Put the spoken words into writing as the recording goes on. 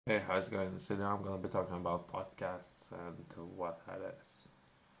Hey, how's it going? So now I'm going to be talking about podcasts and what that is.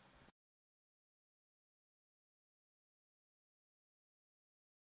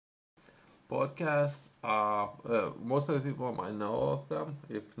 Podcasts, most of the people might know of them.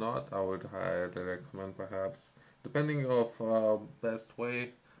 If not, I would highly recommend perhaps, depending of best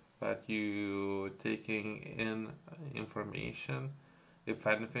way that you taking in information. If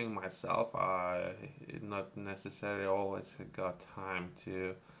anything, myself, I not necessarily always got time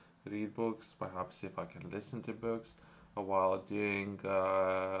to read books. Perhaps if I can listen to books while working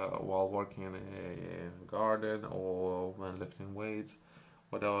in a garden or when lifting weights,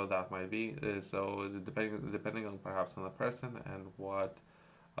 whatever that might be. So depending on perhaps on the person and what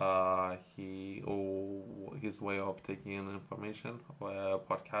he or his way of taking in information,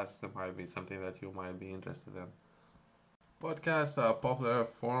 podcasts might be something that you might be interested in. Podcasts are a popular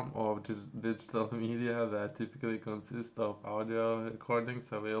form of digital media that typically consists of audio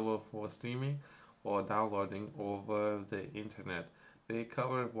recordings available for streaming or downloading over the internet. They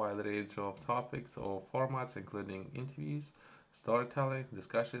cover a wide range of topics or formats, including interviews, storytelling,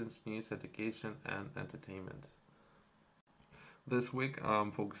 discussions, news, education, and entertainment. This week,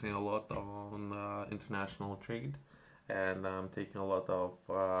 I'm focusing a lot on international trade, and I'm taking a lot of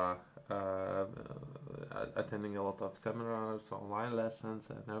attending a lot of seminars, online lessons,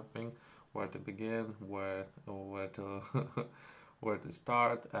 and everything. Where to begin, where to where to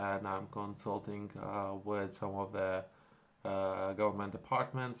start, and I'm consulting with some of the government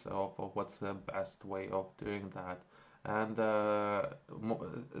departments of what's the best way of doing that. And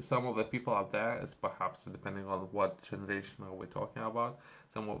some of the people out there is perhaps depending on what generation are we talking about.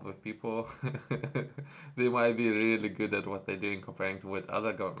 Some of the people they might be really good at what they're doing comparing to with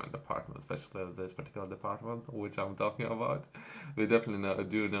other government departments, especially this particular department which I'm talking about. They definitely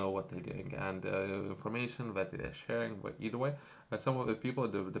do know what they're doing and information that they're sharing. But either way, some of the people,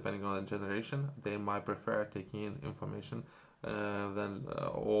 depending on the generation, they might prefer taking in information than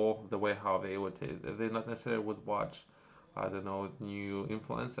or the way how they would take. They not necessarily would watch, I don't know, new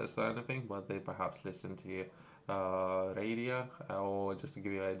influencers or anything, but they perhaps listen to radio or just to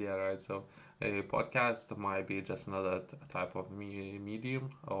give you an idea, right? So a podcast might be just another type of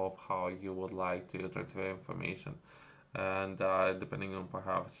medium of how you would like to transfer information, and depending on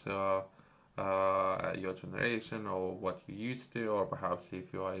perhaps your generation or what you used to, or perhaps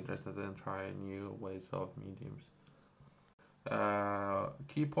if you are interested in trying new ways of mediums.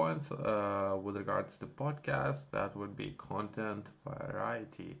 Key points with regards to podcasts, that would be content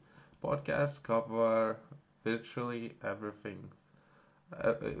variety. Podcasts cover virtually everything.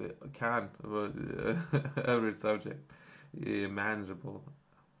 Can every subject manageable,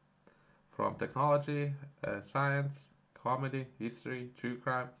 from technology, science, comedy, history, true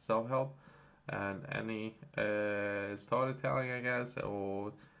crime, self-help, and any storytelling, I guess,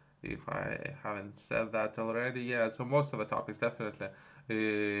 or if I haven't said that already, yeah. So most of the topics, definitely.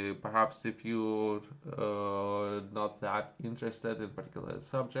 Perhaps if you're not that interested in particular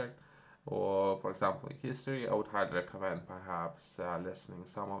subject, or for example history, I would highly recommend perhaps listening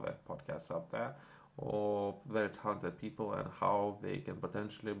some of the podcasts up there, or very talented people and how they can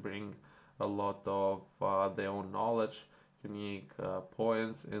potentially bring a lot of their own knowledge, unique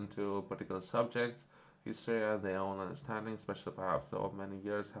points into particular subjects, history, and their own understanding, especially perhaps over many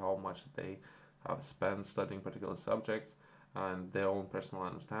years, how much they have spent studying particular subjects and their own personal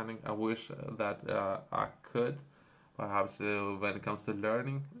understanding. I wish that I could perhaps when it comes to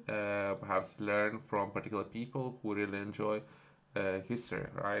learning, perhaps learn from particular people who really enjoy history,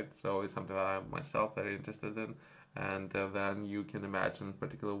 right? So it's something that I'm myself very interested in, and then you can imagine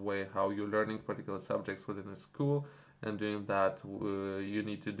particular way how you're learning particular subjects within a school, and doing that, you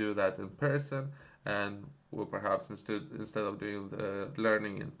need to do that in person, and perhaps instead of doing the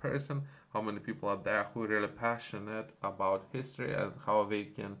learning in person, how many people are there who are really passionate about history and how they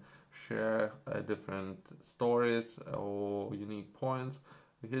can share different stories or unique points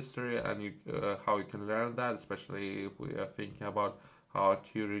history, and how you can learn that, especially if we are thinking about how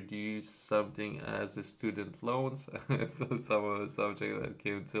to reduce something as a student loans. So some of the subject that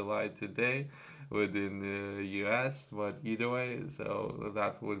came to light today within the US, but either way, so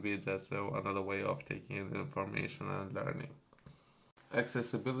that would be just another way of taking in information and learning.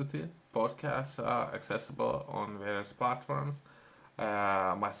 Accessibility. Podcasts are accessible on various platforms.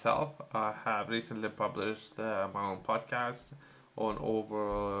 Myself, I have recently published my own podcast on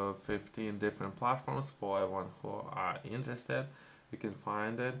over 15 different platforms for everyone who are interested. You can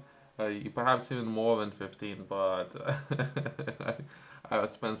find it. Perhaps even more than 15, but I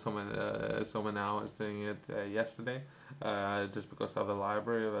spent so many hours doing it yesterday, just because of the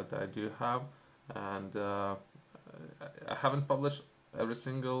library that I do have, and I haven't published every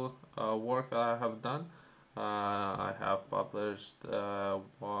single work that I have done. I have published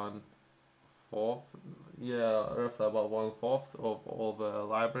 1/4, yeah, roughly about 1/4 of all the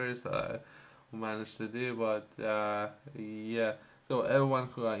libraries that I managed to do. But yeah, so everyone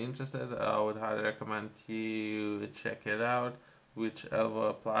who are interested, I would highly recommend you check it out,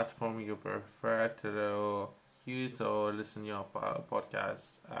 whichever platform you prefer to use or listen your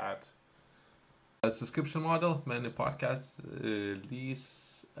podcasts at. A subscription model, many podcasts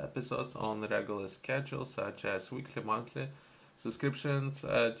release episodes on a regular schedule, such as weekly, monthly. Subscriptions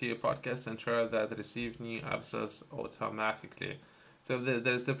to your podcast ensure that receive new episodes automatically. So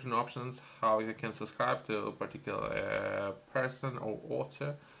there's different options how you can subscribe to a particular person or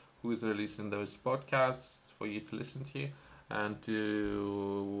author who is releasing those podcasts for you to listen to and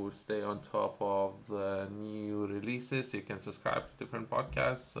to stay on top of the new releases. You can subscribe to different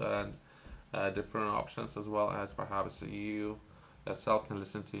podcasts and different options, as well as perhaps you yourself can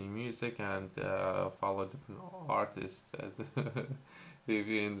listen to music and follow different artists as if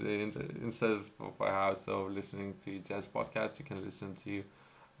you instead of perhaps of listening to jazz podcasts, you can listen to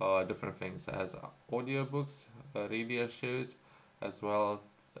different things as audiobooks, radio shows, as well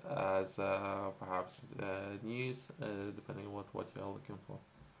as perhaps news, depending on what you're looking for.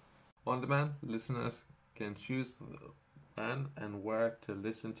 On demand, listeners can choose when and where to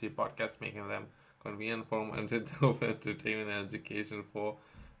listen to podcasts, making them convenient form of entertainment and education for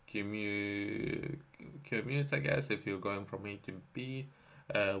commutes, I guess, if you're going from A to B,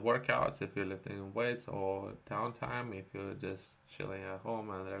 workouts if you're lifting weights, or downtime if you're just chilling at home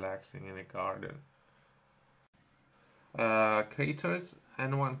and relaxing in a garden. Creators,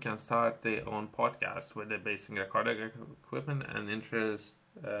 anyone can start their own podcast with their basic recording equipment and interest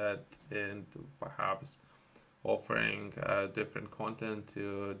in perhaps offering different content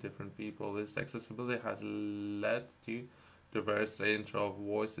to different people. This accessibility has led to diverse range of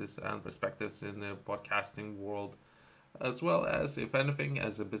voices and perspectives in the podcasting world, as well as, if anything,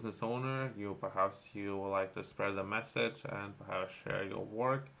 as a business owner, you would like to spread the message and perhaps share your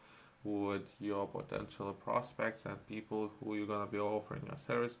work with your potential prospects and people who you're going to be offering your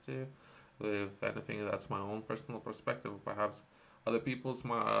service to. If anything, that's my own personal perspective. Perhaps other people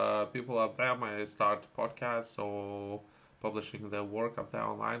out there might start podcasts or publishing their work up there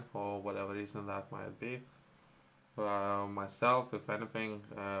online for whatever reason that might be. Myself, if anything,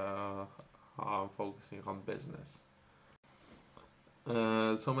 I'm focusing on business.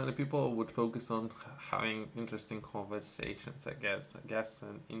 So many people would focus on having interesting conversations, I guess, guests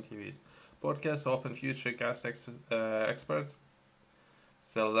and interviews. Podcasts often feature experts,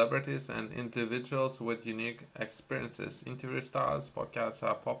 celebrities, and individuals with unique experiences. Interview styles podcasts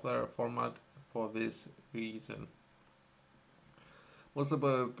are a popular format for this reason. Most of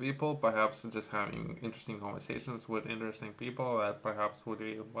the people perhaps just having interesting conversations with interesting people, that perhaps would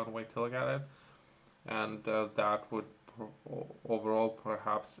be one way to look at it, and that would overall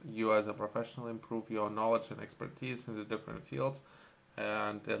perhaps you as a professional improve your knowledge and expertise in the different fields,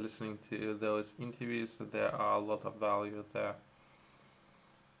 and listening to those interviews, there are a lot of value there.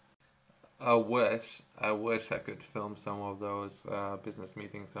 I wish I could film some of those business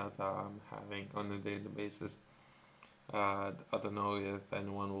meetings that I'm having on a daily basis. I don't know if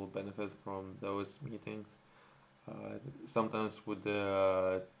anyone will benefit from those meetings. Sometimes with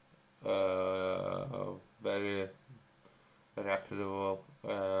the very reputable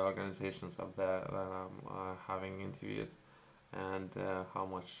organizations of that I'm having interviews, and how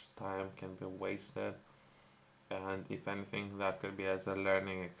much time can be wasted, and if anything that could be as a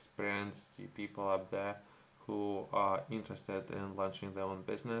learning experience to people up there who are interested in launching their own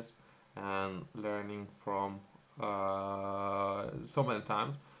business and learning from so many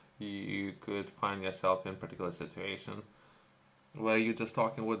times you could find yourself in particular situations where you're just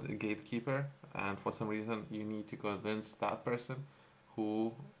talking with a gatekeeper, and for some reason you need to convince that person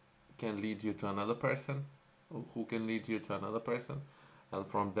who can lead you to another person, who can lead you to another person, and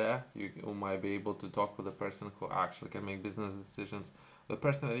from there you might be able to talk with the person who actually can make business decisions, the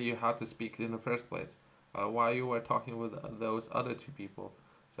person that you had to speak in the first place, while you were talking with those other two people.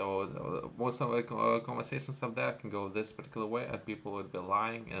 So most of the conversations of that can go this particular way, and people would be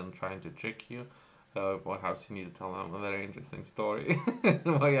lying and trying to trick you. Perhaps you need to tell them a very interesting story.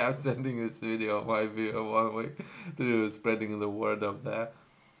 Why I'm sending this video might be one way to spreading the word of that,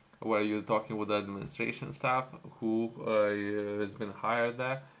 where you're talking with the administration staff who has been hired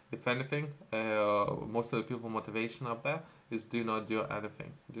there. If anything, most of the people motivation up there is do not do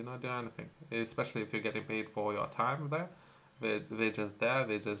anything. Do not do anything, especially if you're getting paid for your time there. They're just there,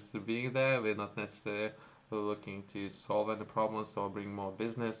 they're just being there, they're not necessarily looking to solve any problems or bring more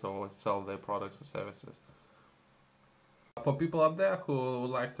business or sell their products or services. For people out there who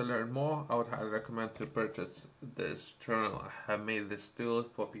would like to learn more, I would highly recommend to purchase this journal. I have made this tool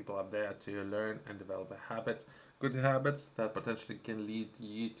for people out there to learn and develop habits, good habits that potentially can lead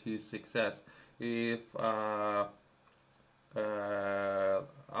you to success. If I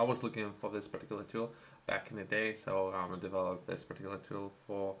was looking for this particular tool back in the day, so I'm gonna develop this particular tool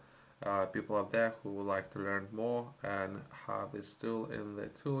for people out there who would like to learn more and have this tool in the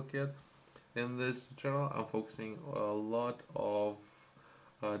toolkit. In this journal, I'm focusing a lot of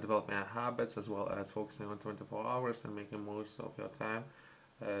developing habits as well as focusing on 24 hours and making most of your time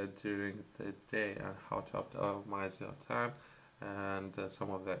during the day and how to optimize your time and some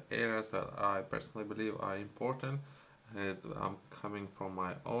of the areas that I personally believe are important. I'm coming from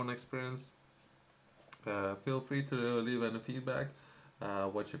my own experience. Feel free to leave any feedback,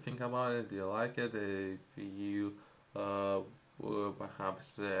 what you think about it. Do you like it? If you perhaps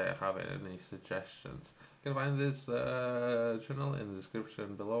have any suggestions, you can find this journal in the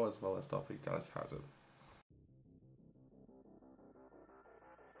description below as well as Topic Guys has it.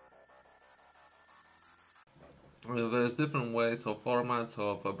 There's different ways or formats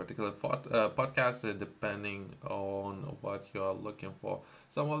of a particular podcast depending on what you're looking for.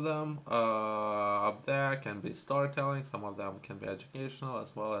 Some of them up there can be storytelling, some of them can be educational as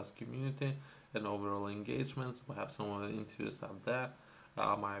well as community and overall engagements. We have some of the interviews up there.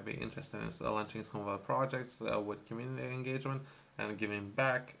 Might be interested in launching some of our projects with community engagement and giving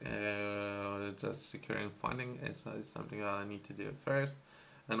back. Just securing funding is something that I need to do first,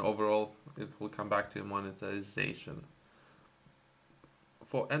 and overall it will come back to monetization.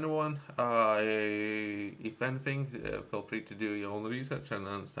 For anyone, if anything, feel free to do your own research and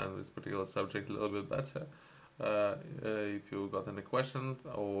understand this particular subject a little bit better. If you got any questions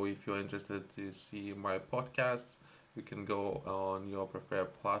or if you're interested to see my podcasts, you can go on your preferred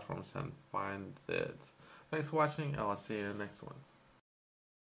platforms and find it. Thanks for watching, and I'll see you in the next one.